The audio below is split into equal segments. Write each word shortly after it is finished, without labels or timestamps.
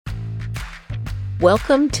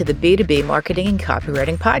Welcome to the B2B Marketing and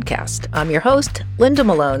Copywriting Podcast. I'm your host, Linda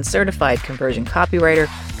Malone, certified conversion copywriter,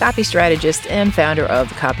 copy strategist, and founder of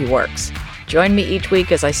The Copyworks. Join me each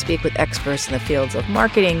week as I speak with experts in the fields of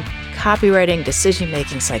marketing, copywriting,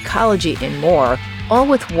 decision-making, psychology, and more, all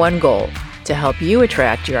with one goal, to help you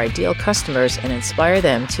attract your ideal customers and inspire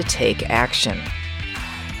them to take action.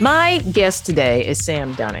 My guest today is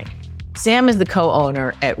Sam Dunning. Sam is the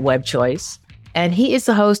co-owner at WebChoice, and he is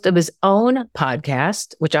the host of his own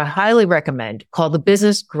podcast, which I highly recommend, called The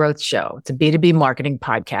Business Growth Show. It's a B2B marketing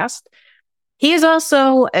podcast. He is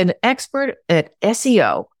also an expert at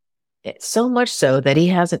SEO, so much so that he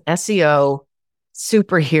has an SEO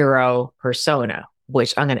superhero persona,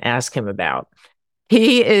 which I'm going to ask him about.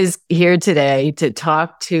 He is here today to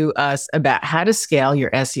talk to us about how to scale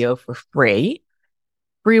your SEO for free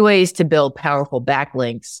ways to build powerful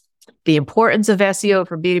backlinks, the importance of SEO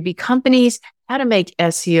for B2B companies, how to make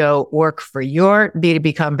SEO work for your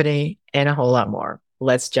B2B company, and a whole lot more.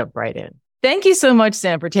 Let's jump right in. Thank you so much,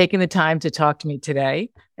 Sam, for taking the time to talk to me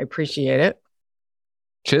today. I appreciate it.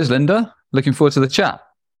 Cheers, Linda. Looking forward to the chat.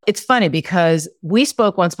 It's funny because we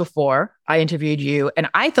spoke once before. I interviewed you, and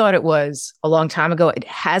I thought it was a long time ago. It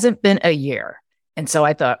hasn't been a year. And so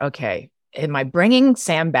I thought, okay, am I bringing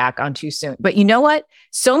Sam back on too soon? But you know what?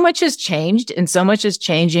 So much has changed, and so much is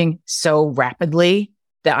changing so rapidly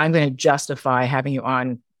that I'm going to justify having you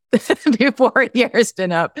on before a year has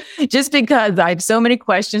been up, just because I have so many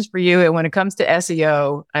questions for you. And when it comes to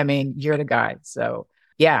SEO, I mean, you're the guy. So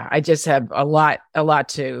yeah, I just have a lot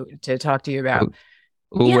to talk to you about.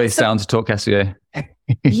 Always down to talk SEO.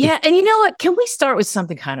 Yeah. And you know what? Can we start with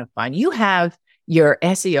something kind of fun? You have your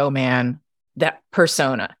SEO man, that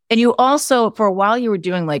persona. And you also, for a while, you were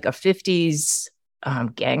doing like a 50s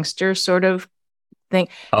gangster sort of thing.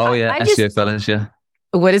 Oh, yeah. SEO fellas. Yeah.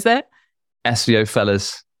 What is that? SEO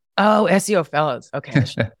fellas. Oh, SEO fellas. Okay. I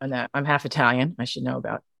should know that. I'm half Italian. I should know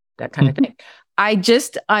about that kind of thing.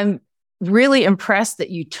 I'm really impressed that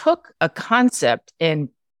you took a concept and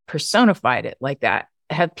personified it like that.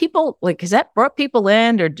 Have people has that brought people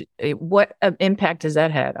in, or what impact has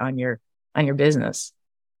that had on your business?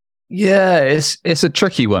 Yeah, it's a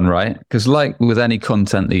tricky one, right? Because like with any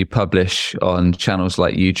content that you publish on channels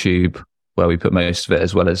like YouTube, where we put most of it,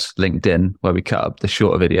 as well as LinkedIn, where we cut up the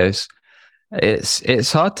shorter videos,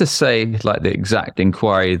 it's hard to say like the exact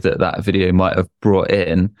inquiry that video might have brought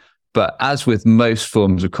in. But as with most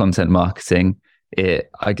forms of content marketing,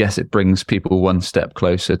 I guess it brings people one step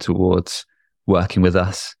closer towards working with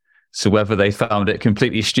us. So whether they found it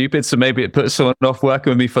completely stupid, so maybe it put someone off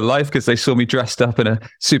working with me for life because they saw me dressed up in a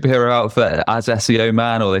superhero outfit as SEO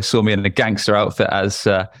man, or they saw me in a gangster outfit as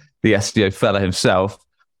the SEO fella himself,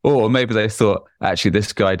 or maybe they thought, actually,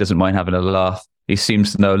 this guy doesn't mind having a laugh. He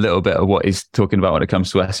seems to know a little bit of what he's talking about when it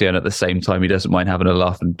comes to SEO, and at the same time, he doesn't mind having a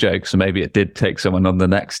laugh and joke. So maybe it did take someone on the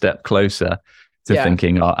next step closer to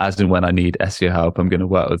thinking, as and when I need SEO help, I'm going to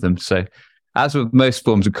work with them. So as with most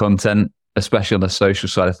forms of content, especially on the social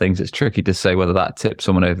side of things, it's tricky to say whether that tipped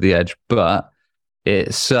someone over the edge, but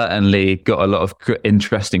it certainly got a lot of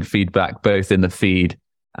interesting feedback, both in the feed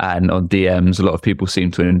and on DMs. A lot of people seem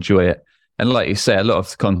to enjoy it. And like you say, a lot of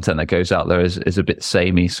the content that goes out there is a bit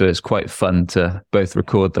samey. So it's quite fun to both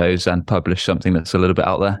record those and publish something that's a little bit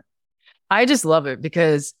out there. I just love it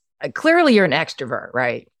because clearly you're an extrovert,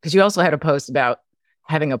 right? Because you also had a post about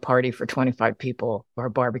having a party for 25 people or a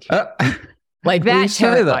barbecue. Like that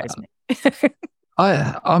terrifies me.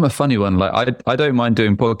 I'm a funny one. Like I don't mind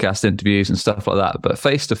doing podcast interviews and stuff like that, but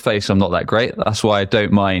face to face, I'm not that great. That's why I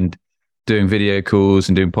don't mind doing video calls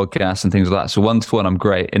and doing podcasts and things like that. So one to one, I'm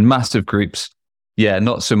great. In massive groups, yeah,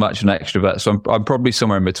 not so much an extrovert. So I'm probably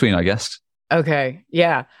somewhere in between, I guess. Okay,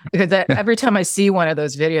 yeah, because every time I see one of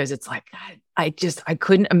those videos, it's like, God, I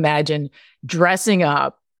couldn't imagine dressing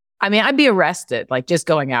up. I mean, I'd be arrested, like just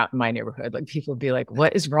going out in my neighborhood. Like people would be like,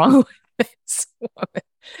 what is wrong with this woman?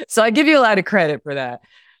 So I give you a lot of credit for that.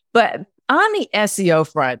 But on the SEO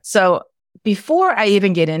front, so before I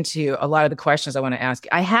even get into a lot of the questions I want to ask,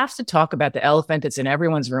 I have to talk about the elephant that's in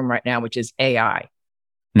everyone's room right now, which is AI.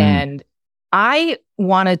 And I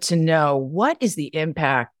wanted to know, what is the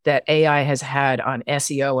impact that AI has had on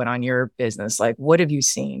SEO and on your business? Like, what have you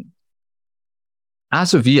seen?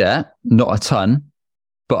 As of yet, not a ton,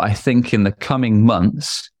 but I think in the coming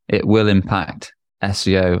months, it will impact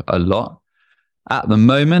SEO a lot. At the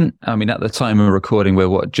moment, I mean, at the time of recording,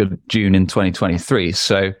 we're June in 2023.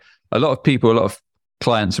 So a lot of people, a lot of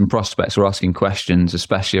clients and prospects are asking questions,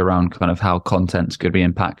 especially around kind of how content's going to be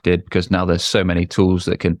impacted, because now there's so many tools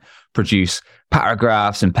that can produce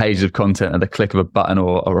paragraphs and pages of content at the click of a button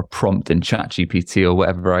or a prompt in ChatGPT or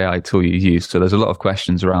whatever AI tool you use. So there's a lot of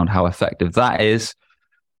questions around how effective that is.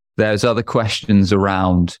 There's other questions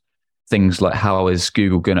around things like how is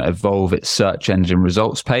Google going to evolve its search engine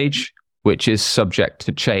results page, which is subject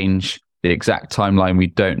to change. The exact timeline we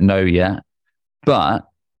don't know yet, but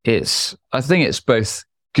I think it's both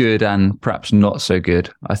good and perhaps not so good.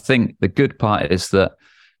 I think the good part is that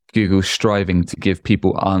Google's striving to give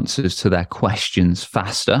people answers to their questions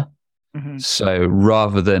faster. Mm-hmm. So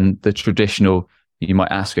rather than the traditional, you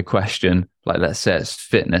might ask a question, like let's say it's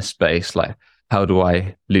fitness based, like how do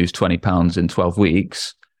I lose 20 pounds in 12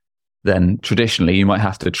 weeks? Then traditionally you might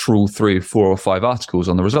have to trawl through 4 or 5 articles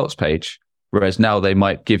on the results page. Whereas now they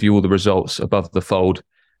might give you all the results above the fold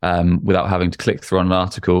without having to click through on an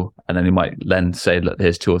article. And then they might then say, look,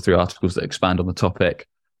 here's 2 or 3 articles that expand on the topic.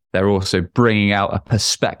 They're also bringing out a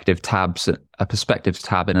perspective tab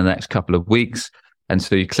in the next couple of weeks. And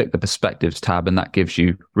so you click the perspectives tab and that gives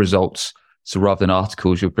you results. So rather than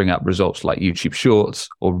articles, you'll bring up results like YouTube Shorts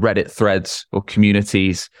or Reddit threads or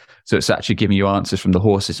communities. So it's actually giving you answers from the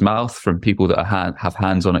horse's mouth, from people that have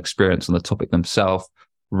hands-on experience on the topic themselves,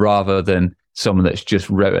 rather than someone that's just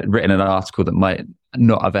written an article that might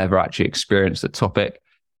not have ever actually experienced the topic.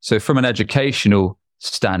 So from an educational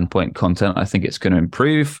standpoint, content, I think it's going to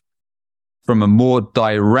improve. From a more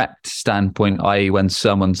direct standpoint, i.e. when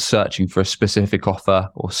someone's searching for a specific offer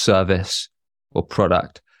or service or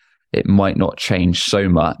product, it might not change so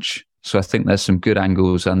much. So I think there's some good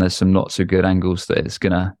angles and there's some not so good angles that it's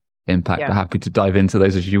going to impact. I'm happy to dive into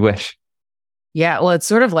those as you wish. Yeah, well, it's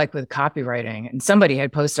sort of like with copywriting. And somebody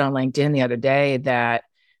had posted on LinkedIn the other day that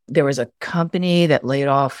there was a company that laid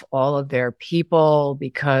off all of their people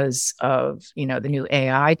because of, the new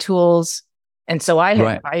AI tools. And so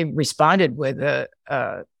I responded with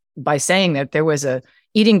by saying that there was a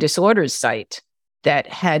eating disorders site that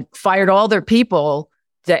had fired all their people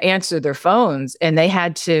to answer their phones, and they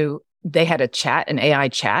had a chat, an AI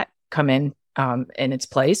chat come in its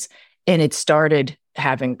place, and it started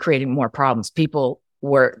creating more problems. People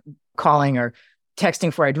were calling or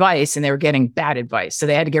texting for advice and they were getting bad advice. So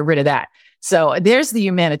they had to get rid of that. So there's the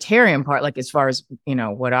humanitarian part, like as far as,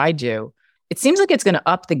 what I do, it seems like it's going to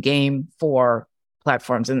up the game for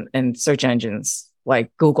platforms and search engines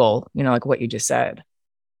like Google, like what you just said.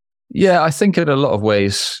 Yeah, I think in a lot of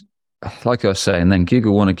ways, like I was saying, then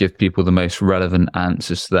Google want to give people the most relevant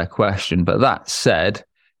answers to their question. But that said,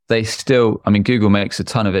 Google makes a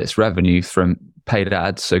ton of its revenue from paid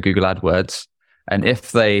ads, so Google AdWords. And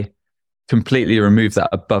if they completely remove that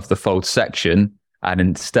above the fold section, and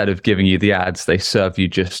instead of giving you the ads, they serve you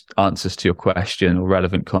just answers to your question or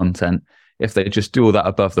relevant content. If they just do all that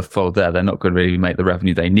above the fold there, they're not going to really make the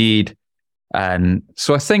revenue they need. And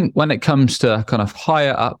so I think when it comes to kind of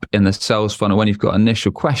higher up in the sales funnel, when you've got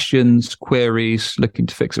initial questions, queries, looking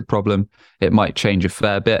to fix a problem, it might change a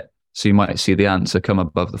fair bit. So you might see the answer come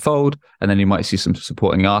above the fold, and then you might see some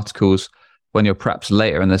supporting articles. When you're perhaps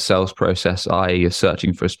later in the sales process, i.e. you're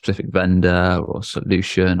searching for a specific vendor or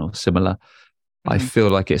solution or similar, I feel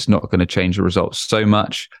like it's not going to change the results so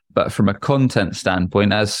much. But from a content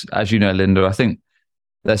standpoint, as you know, Linda, I think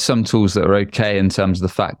there's some tools that are okay in terms of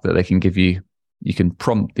the fact that they can give you can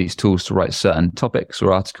prompt these tools to write certain topics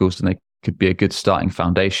or articles, and they could be a good starting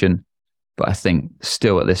foundation. But I think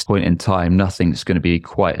still at this point in time, nothing's going to be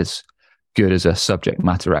quite as good as a subject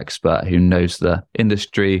matter expert who knows the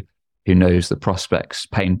industry, who knows the prospects,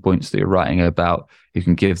 pain points that you're writing about, who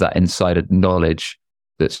can give that insider knowledge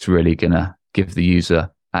that's really going to give the user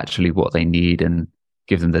actually what they need and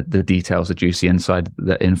give them the details, the juicy inside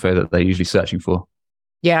the info that they're usually searching for.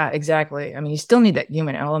 Yeah, exactly. I mean, you still need that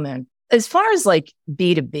human element. As far as like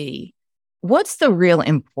B2B, what's the real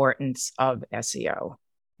importance of SEO?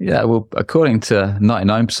 Yeah, well, according to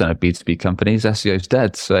 99% of B2B companies, SEO is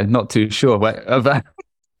dead. So not too sure about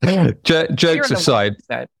jokes aside.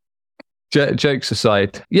 Jokes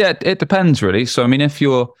aside. Yeah, it depends really. So, I mean, if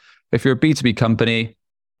you're a B2B company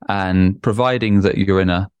and providing that you're in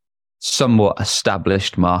a somewhat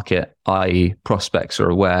established market, i.e. prospects are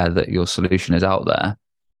aware that your solution is out there,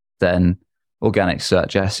 then organic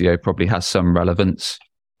search SEO probably has some relevance.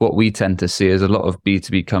 What we tend to see is a lot of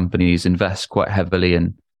B2B companies invest quite heavily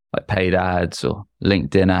in like paid ads or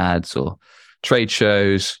LinkedIn ads or trade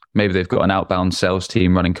shows. Maybe they've got an outbound sales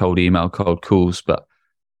team running cold email, cold calls, but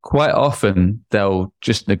quite often they'll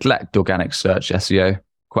just neglect organic search SEO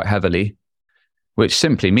quite heavily, which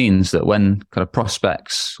simply means that when kind of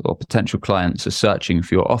prospects or potential clients are searching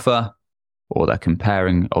for your offer, or they're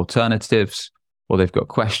comparing alternatives, or they've got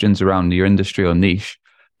questions around your industry or niche,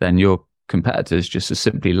 then your competitors just are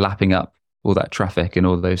simply lapping up all that traffic and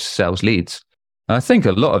all those sales leads. And I think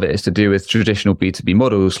a lot of it is to do with traditional B2B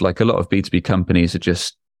models. Like a lot of B2B companies are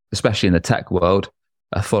just, especially in the tech world,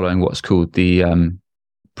 are following what's called the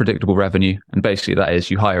predictable revenue. And basically that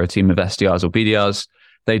is you hire a team of SDRs or BDRs,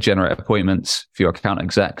 they generate appointments for your account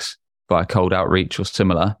execs via cold outreach or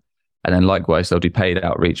similar. And then likewise, they'll do paid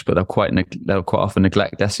outreach, but they'll quite often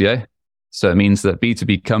neglect SEO. So it means that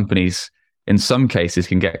B2B companies, in some cases,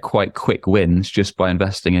 can get quite quick wins just by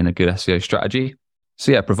investing in a good SEO strategy.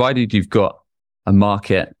 So yeah, provided you've got a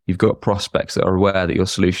market, you've got prospects that are aware that your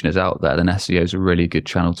solution is out there, then SEO is a really good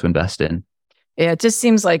channel to invest in. Yeah, it just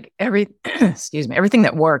seems like everything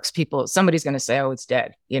that works, somebody's going to say, "Oh, it's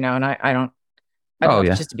dead," and I don't know if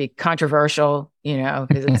it's just to be controversial,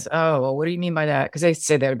 because it's, oh, well, what do you mean by that? Because they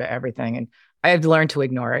say that about everything. And I have learned to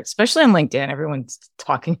ignore it, especially on LinkedIn. Everyone's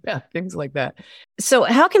talking about things like that. So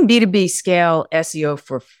how can B2B scale SEO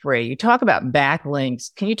for free? You talk about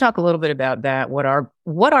backlinks. Can you talk a little bit about that? What are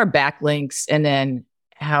backlinks? And then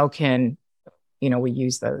how can, we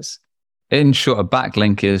use those? In short, a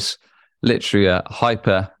backlink is literally a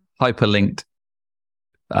hyperlinked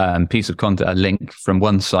piece of content, a link from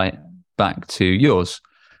one site back to yours.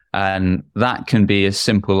 And that can be as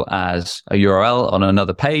simple as a URL on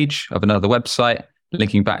another page of another website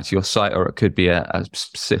linking back to your site, or it could be a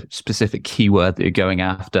specific keyword that you're going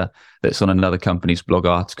after that's on another company's blog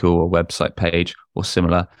article or website page or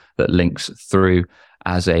similar that links through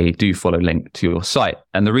as a do follow link to your site.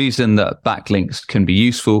 And the reason that backlinks can be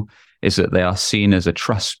useful is that they are seen as a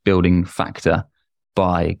trust building factor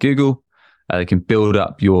by Google. They can build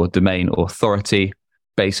up your domain authority,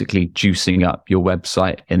 basically juicing up your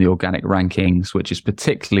website in the organic rankings, which is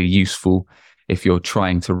particularly useful if you're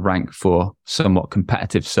trying to rank for somewhat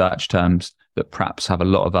competitive search terms that perhaps have a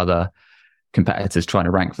lot of other competitors trying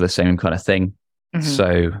to rank for the same kind of thing. Mm-hmm.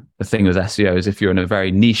 So the thing with SEO is if you're in a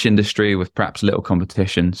very niche industry with perhaps little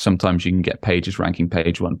competition, sometimes you can get pages ranking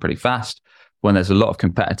page one pretty fast. When there's a lot of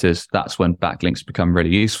competitors, that's when backlinks become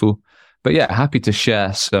really useful. But yeah, happy to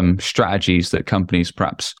share some strategies that companies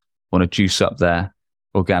perhaps want to juice up their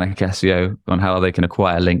organic SEO on how they can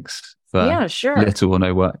acquire links for little or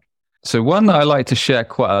no work. So one that I like to share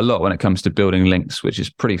quite a lot when it comes to building links, which is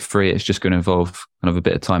pretty free, it's just going to involve kind of a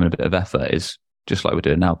bit of time and a bit of effort, is just like we're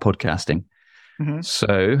doing now, podcasting. Mm-hmm.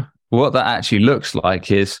 So what that actually looks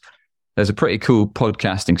like is there's a pretty cool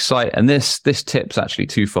podcasting site, and this tip's actually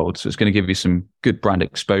twofold. So it's going to give you some good brand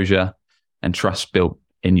exposure and trust built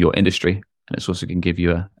in your industry, and it's also going to give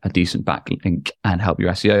you a decent backlink and help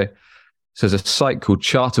your SEO. So there's a site called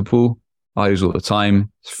Chartable I use all the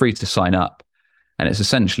time. It's free to sign up, and it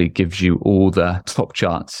essentially gives you all the top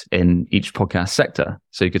charts in each podcast sector.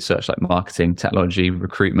 So you could search like marketing, technology,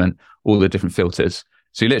 recruitment, all the different filters.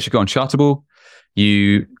 So you literally go on Chartable,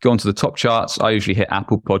 you go onto the top charts. I usually hit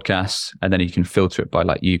Apple Podcasts, and then you can filter it by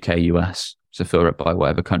like UK, US. So filter it by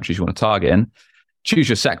whatever countries you want to target in. Choose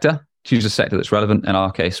your sector. Choose a sector that's relevant. In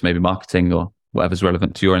our case, maybe marketing or whatever's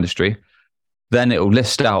relevant to your industry. Then it will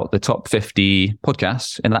list out the top 50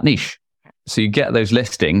 podcasts in that niche. So you get those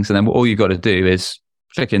listings, and then all you got to do is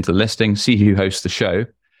click into the listing, see who hosts the show.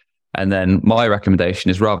 And then my recommendation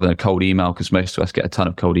is, rather than a cold email, because most of us get a ton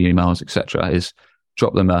of cold emails, etc., is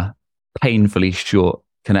drop them a painfully short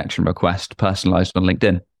connection request personalized on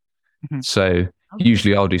LinkedIn. Mm-hmm. So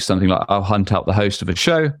usually I'll do something like I'll hunt out the host of a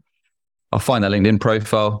show. I'll find their LinkedIn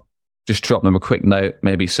profile, just drop them a quick note,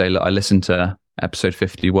 maybe say, look, I listened to episode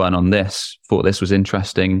 51 on this, thought this was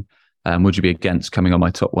interesting. Would you be against coming on my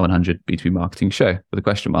top 100 B2B marketing show with a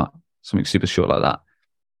question mark? Something super short like that.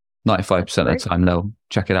 95% of the time they'll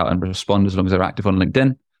check it out and respond as long as they're active on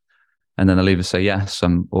LinkedIn. And then they'll either say yes,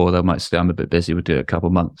 or they might say, I'm a bit busy, we'll do it a couple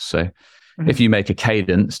of months. So if you make a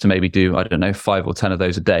cadence to maybe do, 5 or 10 of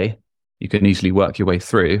those a day, you can easily work your way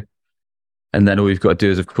through. And then all you've got to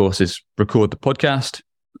do is, of course, is record the podcast.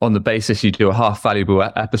 On the basis you do a half valuable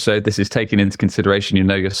episode, this is taking into consideration,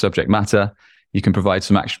 your subject matter. You can provide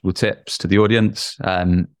some actionable tips to the audience.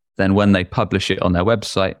 Then when they publish it on their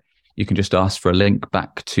website, you can just ask for a link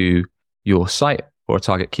back to your site or a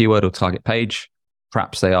target keyword or target page.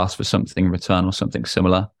 Perhaps they ask for something in return or something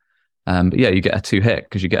similar. But yeah, you get a 2-hit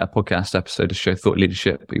because you get a podcast episode to show thought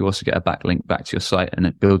leadership, but you also get a backlink back to your site, and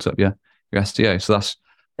it builds up your SEO. So that's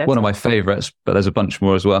one of my favorites, but there's a bunch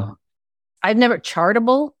more as well. I've never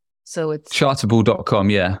Chartable, so it's Chartable.com.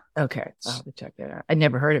 Yeah. Okay, I'll have to check that out. I'd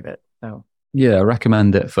never heard of it, so. Yeah, I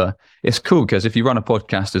recommend it it's cool because if you run a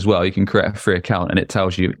podcast as well, you can create a free account, and it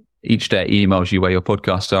tells you each day, it emails you where your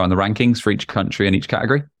podcasts are on the rankings for each country and each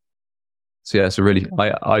category. So yeah, it's a really,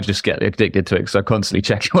 I just get addicted to it because I constantly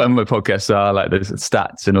check when my podcasts are, like the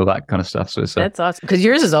stats and all that kind of stuff. So that's awesome, because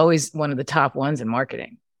yours is always one of the top ones in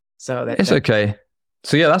marketing. So it's okay.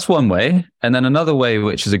 So yeah, that's one way. And then another way,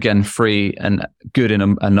 which is again free and good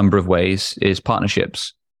in a number of ways, is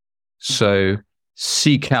partnerships. So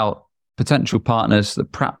seek out potential partners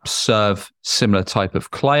that perhaps serve similar type of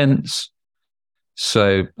clients.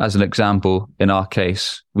 So as an example, in our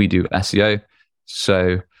case, we do SEO.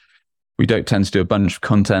 So we don't tend to do a bunch of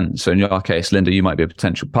content. So in your case, Linda, you might be a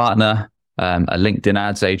potential partner. A LinkedIn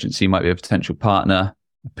ads agency might be a potential partner.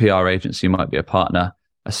 A PR agency might be a partner.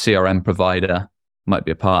 A CRM provider might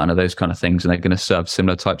be a partner, those kind of things. And they're going to serve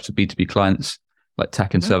similar types of B2B clients, like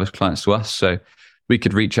tech and service clients to us. So we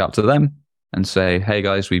could reach out to them and say, hey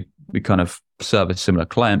guys, we kind of serve a similar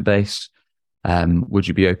client base. Would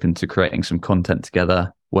you be open to creating some content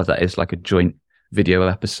together, whether that is like a joint video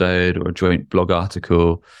episode or a joint blog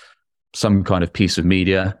article, some kind of piece of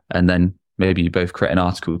media, and then maybe you both create an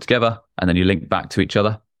article together and then you link back to each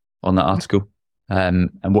other on that article.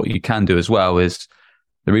 And what you can do as well is,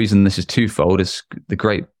 the reason this is twofold is the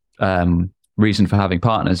great reason for having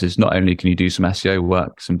partners is not only can you do some SEO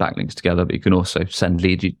work, some backlinks together, but you can also send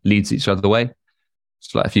leads each other way.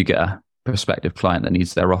 So like if you get a prospective client that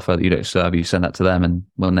needs their offer that you don't serve, you send that to them, and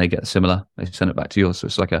when they get similar, they send it back to yours. So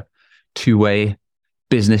it's like a two-way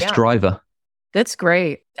business driver. That's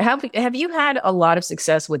great. Have you had a lot of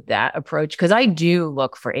success with that approach? Because I do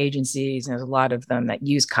look for agencies, and there's a lot of them that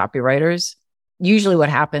use copywriters. Usually what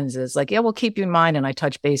happens is like, yeah, we'll keep you in mind, and I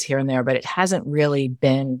touch base here and there, but it hasn't really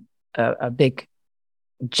been a big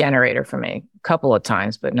generator for me. A couple of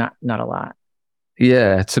times, but not a lot.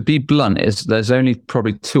 Yeah, to be blunt, there's only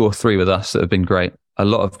probably 2 or 3 with us that have been great. A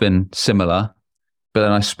lot have been similar, but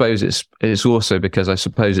then I suppose it's also because I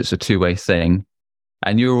suppose it's a two-way thing,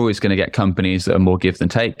 and you're always going to get companies that are more give than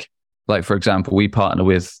take. Like for example, we partner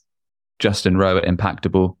with Justin Rowe at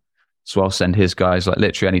Impactable. So I'll send his guys, like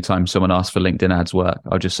literally anytime someone asks for LinkedIn ads work,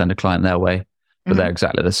 I'll just send a client their way. But they're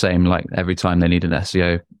exactly the same. Like every time they need an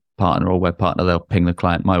SEO partner or web partner, they'll ping the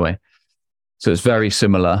client my way. So it's very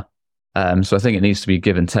similar. So I think it needs to be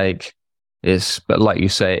give and take. But like you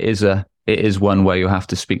say, it is one where you have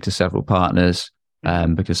to speak to several partners,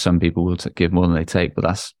 because some people will give more than they take.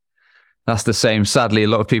 But that's the same. Sadly, a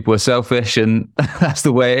lot of people are selfish, and that's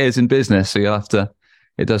the way it is in business. So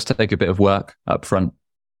it does take a bit of work up front.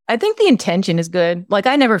 I think the intention is good. Like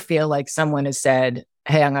I never feel like someone has said,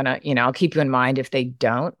 hey, I'm going to, I'll keep you in mind if they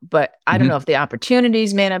don't, but I don't know if the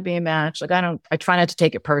opportunities may not be a match. Like I try not to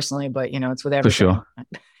take it personally, but it's with everything. For sure.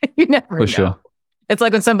 You never know. Sure. It's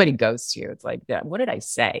like when somebody ghosts you, it's like, what did I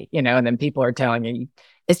say? And then people are telling you,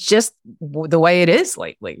 it's just the way it is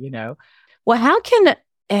lately, Well, how can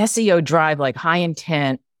SEO drive like high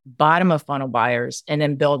intent, bottom of funnel buyers and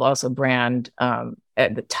then build also brand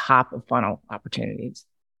at the top of funnel opportunities?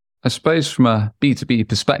 I suppose from a B2B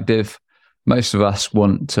perspective, most of us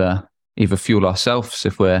want to either fuel ourselves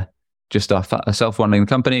if we're just a self-running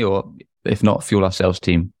company, or if not, fuel our sales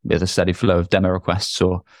team with a steady flow of demo requests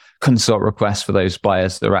or consult requests for those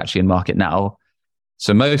buyers that are actually in market now.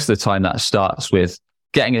 So most of the time that starts with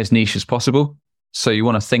getting as niche as possible. So you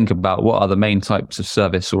want to think about what are the main types of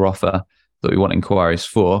service or offer that we want inquiries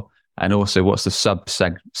for, and also what's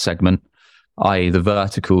the segment, i.e. the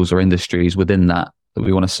verticals or industries within that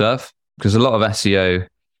we want to serve. Because a lot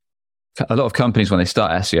of companies, when they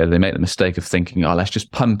start SEO, they make the mistake of thinking, let's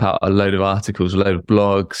just pump out a load of articles, a load of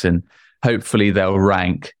blogs, and hopefully they'll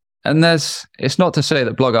rank. And it's not to say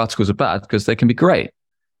that blog articles are bad, because they can be great,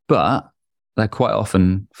 but they're quite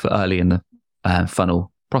often for early in the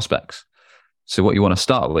funnel prospects. So what you want to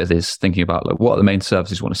start with is thinking about like, what are the main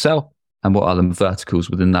services you want to sell, and what are the verticals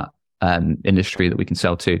within that industry that we can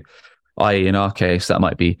sell to. I.e., in our case, that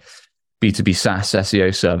might be B2B SaaS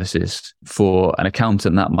SEO services. For an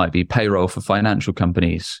accountant, that might be payroll for financial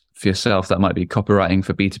companies. For yourself, that might be copywriting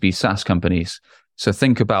for B2B SaaS companies. So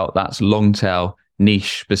think about that long tail,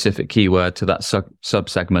 niche specific keyword to that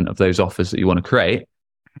sub-segment of those offers that you want to create.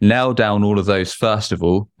 Nail down all of those first of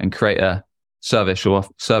all, and create a service or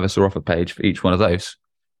offer page for each one of those.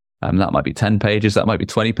 That might be 10 pages, that might be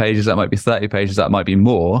 20 pages, that might be 30 pages, that might be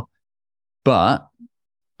more. But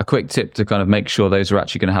a quick tip to kind of make sure those are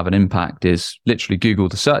actually going to have an impact is literally Google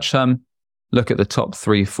the search term, look at the top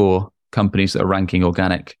 3-4 companies that are ranking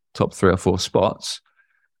organic, top 3 or 4 spots,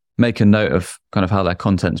 make a note of kind of how their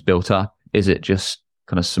content's built up. Is it just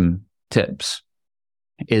kind of some tips?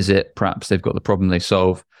 Is it perhaps they've got the problem they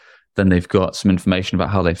solve, then they've got some information about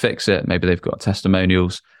how they fix it, maybe they've got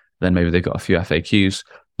testimonials, then maybe they've got a few FAQs.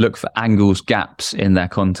 Look for angles, gaps in their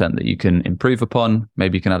content that you can improve upon.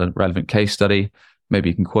 Maybe you can add a relevant case study. Maybe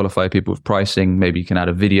you can qualify people with pricing. Maybe you can add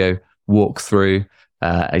a video walkthrough,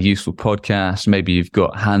 a useful podcast. Maybe you've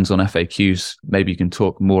got hands-on FAQs. Maybe you can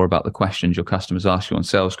talk more about the questions your customers ask you on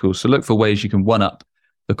sales calls. So look for ways you can one-up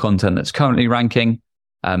the content that's currently ranking,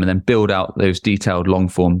 and then build out those detailed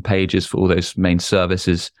long-form pages for all those main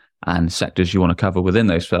services and sectors you want to cover within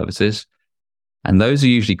those services. And those are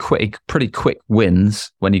usually pretty quick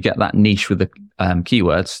wins when you get that niche with the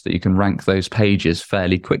keywords that you can rank those pages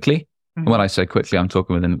fairly quickly. And when I say quickly, I'm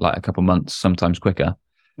talking within like a couple months, sometimes quicker,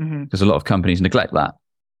 because a lot of companies neglect that.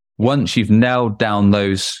 Once you've nailed down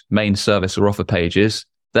those main service or offer pages,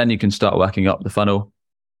 then you can start working up the funnel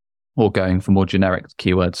or going for more generic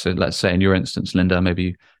keywords. So let's say in your instance, Linda,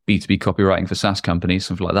 maybe B2B copywriting for SaaS companies,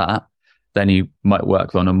 something like that. Then you might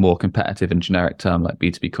work on a more competitive and generic term like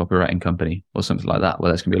B2B copywriting company or something like that, where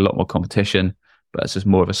there's going to be a lot more competition, but it's just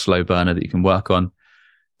more of a slow burner that you can work on.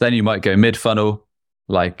 Then you might go mid-funnel,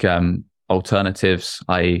 like alternatives,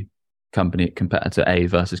 i.e. competitor A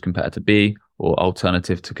versus competitor B, or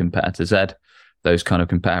alternative to competitor Z, those kind of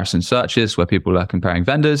comparison searches where people are comparing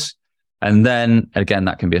vendors. And then again,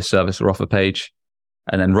 that can be a service or offer page.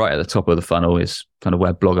 And then right at the top of the funnel is kind of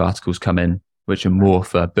where blog articles come in, which are more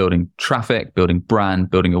for building traffic, building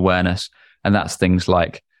brand, building awareness. And that's things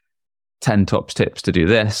like 10 top tips to do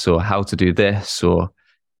this, or how to do this, or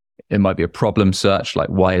it might be a problem search, like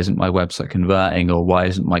why isn't my website converting, or why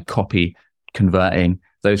isn't my copy converting?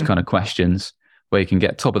 Those kind of questions where you can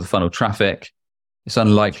get top of the funnel traffic. It's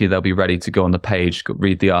unlikely they'll be ready to go on the page,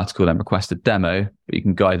 read the article, then request a demo, but you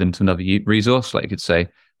can guide them to another resource. Like you could say,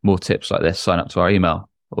 more tips like this, sign up to our email,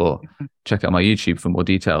 or check out my YouTube for more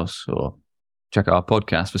details, or check out our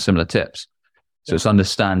podcast for similar tips. So it's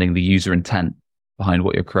understanding the user intent behind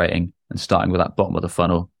what you're creating and starting with that bottom of the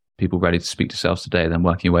funnel, people ready to speak to sales today, then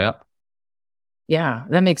working your way up. Yeah,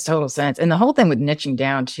 that makes total sense. And the whole thing with niching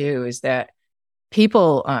down too is that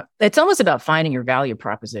people, it's almost about finding your value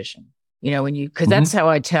proposition, because that's how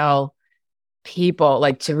I tell people,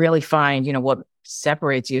 like, to really find, what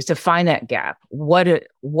separates you is to find that gap. What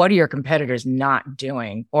are your competitors not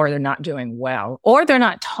doing, or they're not doing well, or they're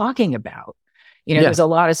not talking about? There's a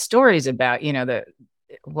lot of stories about,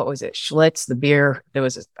 what was it? Schlitz, the beer.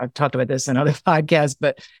 I've talked about this in other podcasts,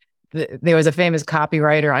 but there was a famous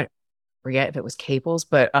copywriter. I forget if it was Caples,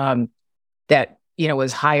 but that,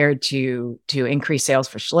 was hired to increase sales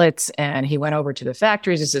for Schlitz. And he went over to the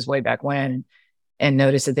factories, this is way back when, and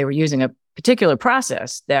noticed that they were using a particular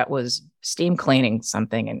process that was steam cleaning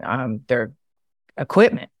something in their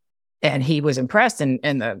equipment. And he was impressed. And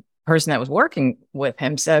the person that was working with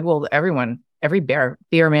him said, well, every beer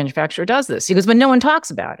manufacturer does this. He goes, but no one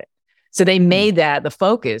talks about it. So they made that the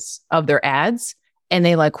focus of their ads, and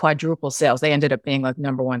they like quadruple sales. They ended up being like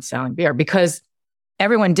number one selling beer because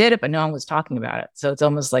everyone did it, but no one was talking about it. So it's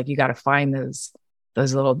almost like you got to find those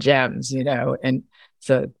little gems, and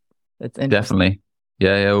so it's definitely.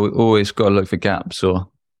 Yeah. We always got to look for gaps or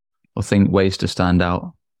think ways to stand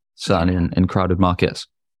out, certainly in crowded markets.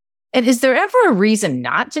 And is there ever a reason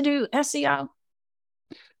not to do SEO?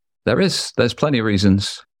 There's plenty of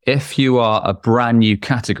reasons. If you are a brand new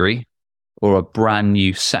category or a brand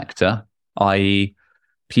new sector, i.e.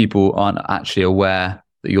 people aren't actually aware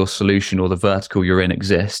that your solution or the vertical you're in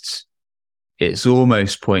exists, it's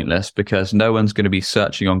almost pointless because no one's going to be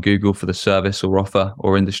searching on Google for the service or offer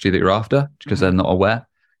or industry that you're after because they're not aware.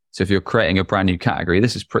 So if you're creating a brand new category,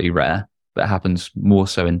 this is pretty rare, but it happens more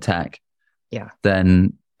so in tech. Yeah.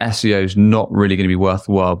 Then SEO is not really going to be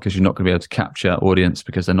worthwhile because you're not going to be able to capture audience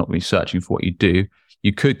because they're not going to be searching for what you do.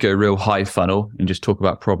 You could go real high funnel and just talk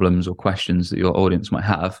about problems or questions that your audience might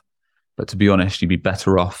have. But to be honest, you'd be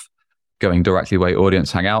better off going directly where your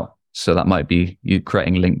audience hang out. So that might be you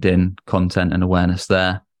creating LinkedIn content and awareness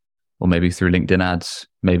there, or maybe through LinkedIn ads.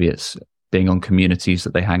 Maybe it's being on communities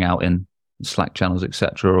that they hang out in, Slack channels,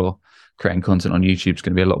 etc., or creating content on YouTube is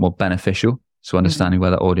going to be a lot more beneficial. So understanding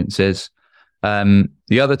where that audience is.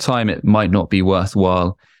 The other time it might not be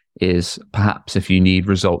worthwhile is perhaps if you need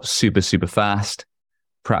results super, super fast.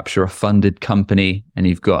 Perhaps you're a funded company and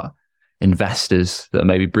you've got investors that are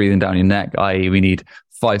maybe breathing down your neck, i.e. we need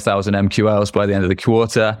 5,000 MQLs by the end of the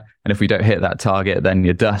quarter. And if we don't hit that target, then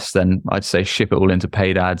you're dust. Then I'd say ship it all into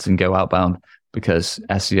paid ads and go outbound, because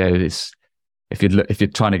SEO is, if you're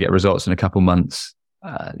trying to get results in a couple months,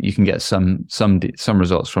 you can get some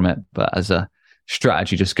results from it. But as a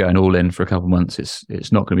strategy, just going all in for a couple months,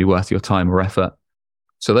 it's not going to be worth your time or effort.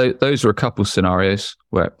 So those are a couple scenarios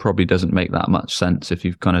where it probably doesn't make that much sense if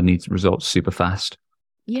you kind of need results super fast.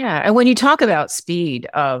 Yeah. And when you talk about speed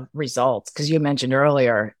of results, because you mentioned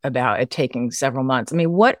earlier about it taking several months, I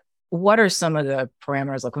mean, what are some of the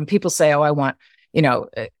parameters? Like when people say, oh, I want,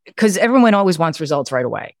 because everyone always wants results right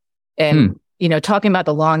away. And, talking about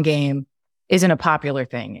the long game isn't a popular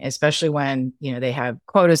thing, especially when, they have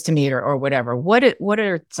quotas to meet or whatever. What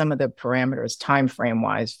are some of the parameters time frame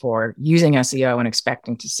wise for using SEO and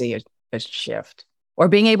expecting to see a shift or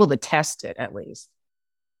being able to test it at least?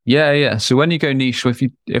 Yeah. So when you go niche,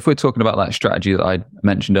 if we're talking about that strategy that I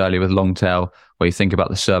mentioned earlier with long tail, where you think about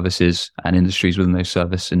the services and industries within those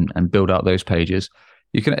services and build out those pages,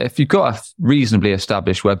 you can, if you've got a reasonably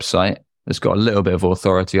established website that's got a little bit of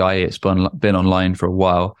authority, i.e. it's been online for a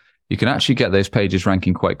while, you can actually get those pages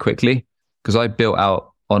ranking quite quickly. Because I built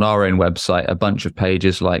out on our own website a bunch of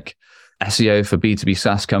pages like SEO for B2B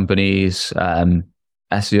SaaS companies,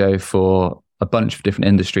 SEO for a bunch of different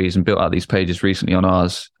industries, and built out these pages recently on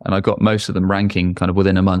ours. And I got most of them ranking kind of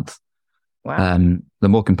within a month. Wow. The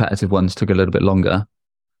more competitive ones took a little bit longer.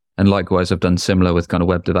 And likewise, I've done similar with kind of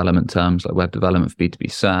web development terms, like web development for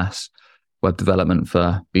B2B SaaS, web development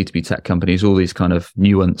for B2B tech companies, all these kind of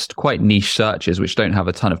nuanced, quite niche searches, which don't have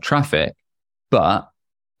a ton of traffic, but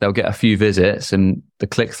they'll get a few visits, and the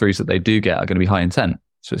click-throughs that they do get are going to be high intent.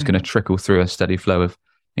 So it's going to trickle through a steady flow of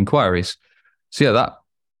inquiries. So yeah,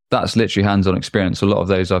 that's literally hands-on experience. A lot of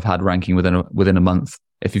those I've had ranking within a month.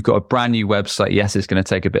 If you've got a brand new website, yes, it's going to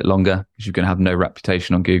take a bit longer because you're going to have no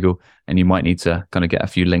reputation on Google, and you might need to kind of get a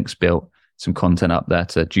few links built, some content up there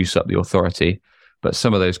to juice up the authority. But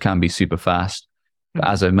some of those can be super fast. But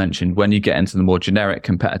as I mentioned, when you get into the more generic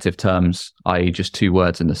competitive terms, i.e. just 2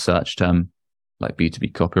 words in the search term, like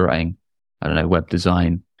B2B copywriting, web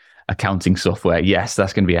design, accounting software, yes,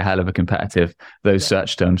 that's going to be a hell of a competitive. Those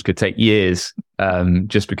search terms could take years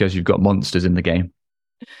just because you've got monsters in the game.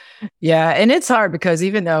 Yeah. And it's hard because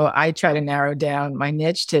even though I try to narrow down my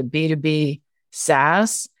niche to B2B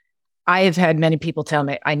SaaS, I have had many people tell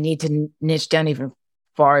me I need to niche down even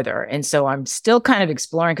farther. And so I'm still kind of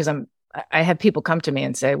exploring because I have people come to me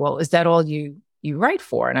and say, well, is that all you write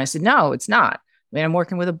for? And I said, no, it's not. I mean, I'm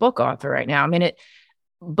working with a book author right now. I mean,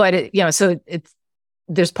 so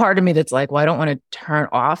there's part of me that's like, well, I don't want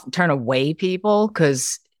to turn away people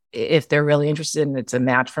because if they're really interested and it's a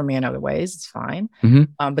match for me in other ways, it's fine.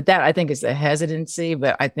 But that I think is the hesitancy.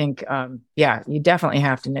 But I think, you definitely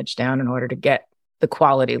have to niche down in order to get the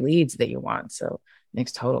quality leads that you want. So it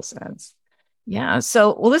makes total sense. Yeah.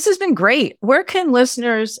 So, well, this has been great. Where can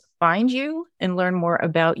listeners find you and learn more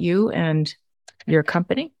about you and your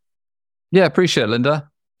company? Yeah, appreciate it, Linda.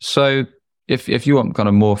 So if you want kind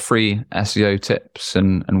of more free SEO tips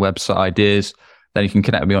and website ideas, then you can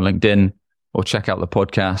connect with me on LinkedIn or check out the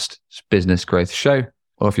podcast, it's Business Growth Show.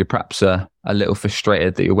 Or if you're perhaps a little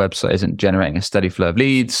frustrated that your website isn't generating a steady flow of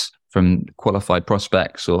leads from qualified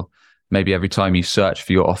prospects, or maybe every time you search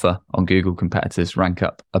for your offer on Google, competitors rank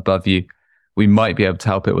up above you, we might be able to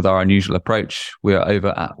help it with our unusual approach. We're over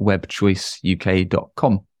at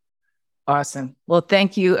webchoiceuk.com. Awesome. Well,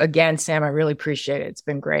 thank you again, Sam. I really appreciate it. It's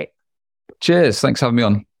been great. Cheers. Thanks for having me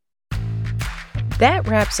on. That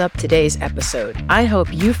wraps up today's episode. I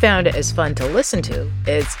hope you found it as fun to listen to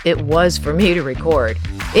as it was for me to record.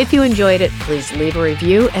 If you enjoyed it, please leave a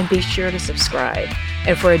review and be sure to subscribe.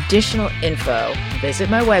 And for additional info, visit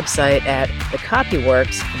my website at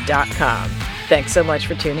thecopyworks.com. Thanks so much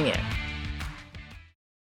for tuning in.